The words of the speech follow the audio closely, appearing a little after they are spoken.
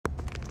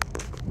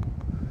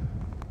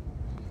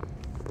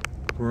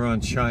We're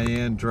on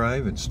Cheyenne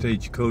Drive in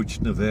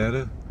Stagecoach,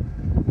 Nevada.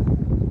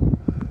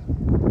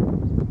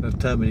 That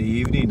time of the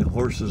evening, the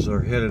horses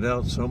are headed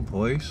out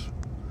someplace,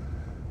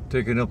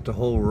 taking up the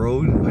whole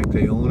road like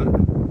they own it.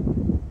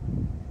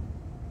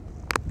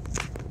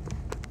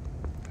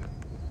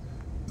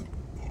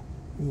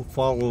 We'll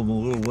follow them a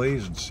little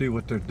ways and see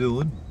what they're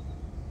doing.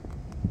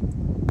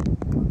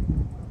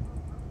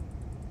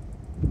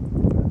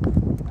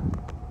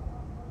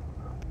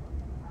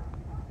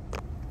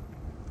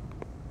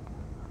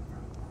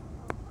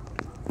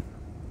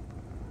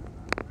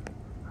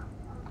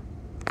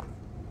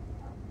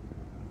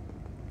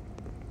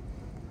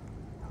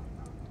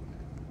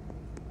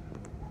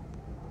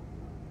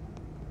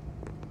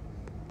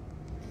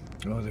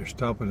 Oh, they're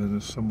stopping in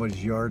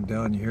somebody's yard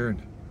down here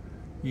and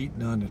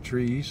eating on the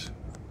trees.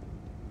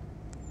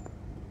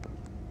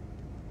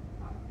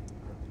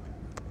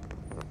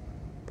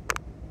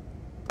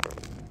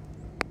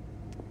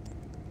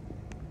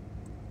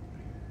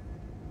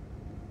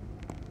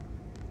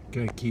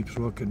 Guy keeps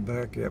looking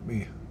back at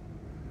me.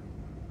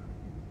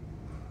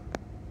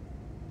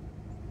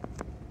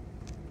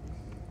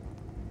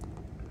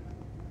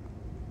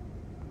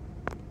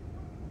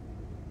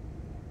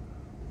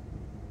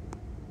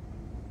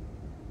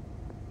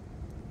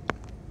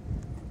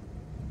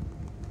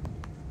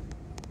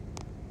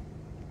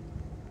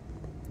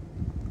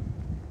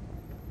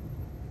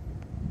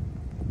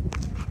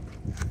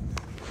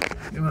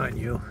 Come on,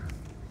 you.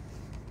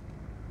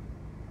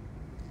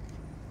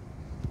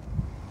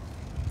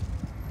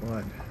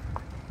 What?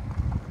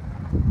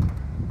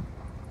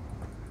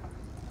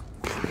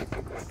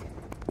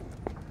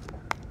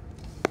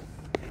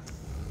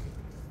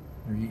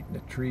 They're eating the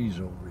trees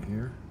over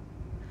here.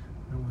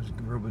 That was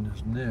rubbing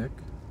his neck.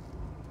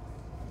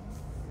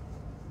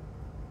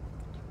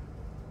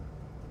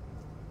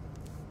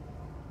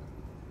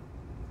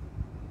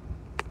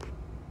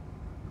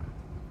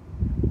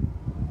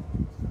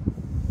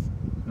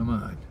 Come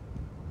on.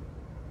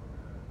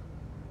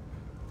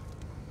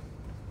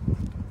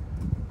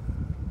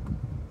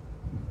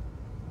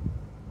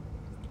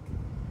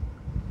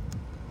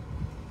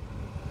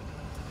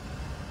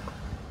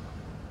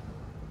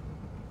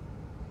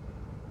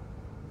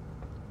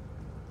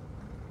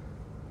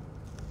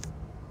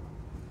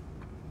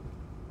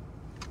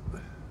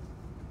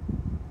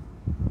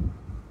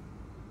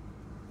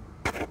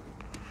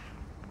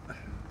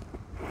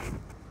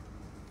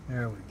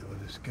 There we go.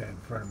 This guy in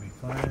front of me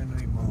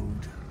finally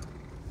moved.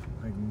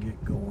 I can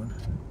get going.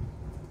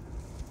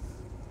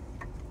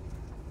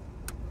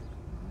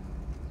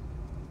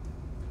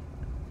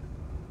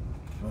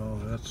 Oh,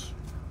 that's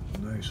a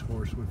nice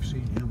horse. We've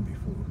seen him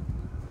before.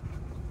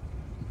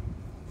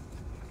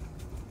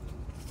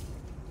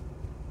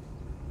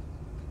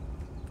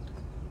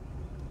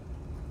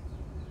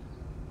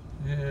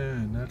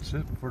 And that's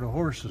it for the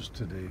horses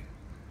today.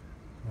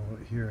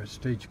 Here at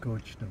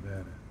Stagecoach,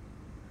 Nevada.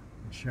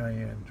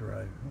 Cheyenne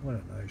Drive. What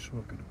a nice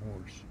looking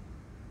horse.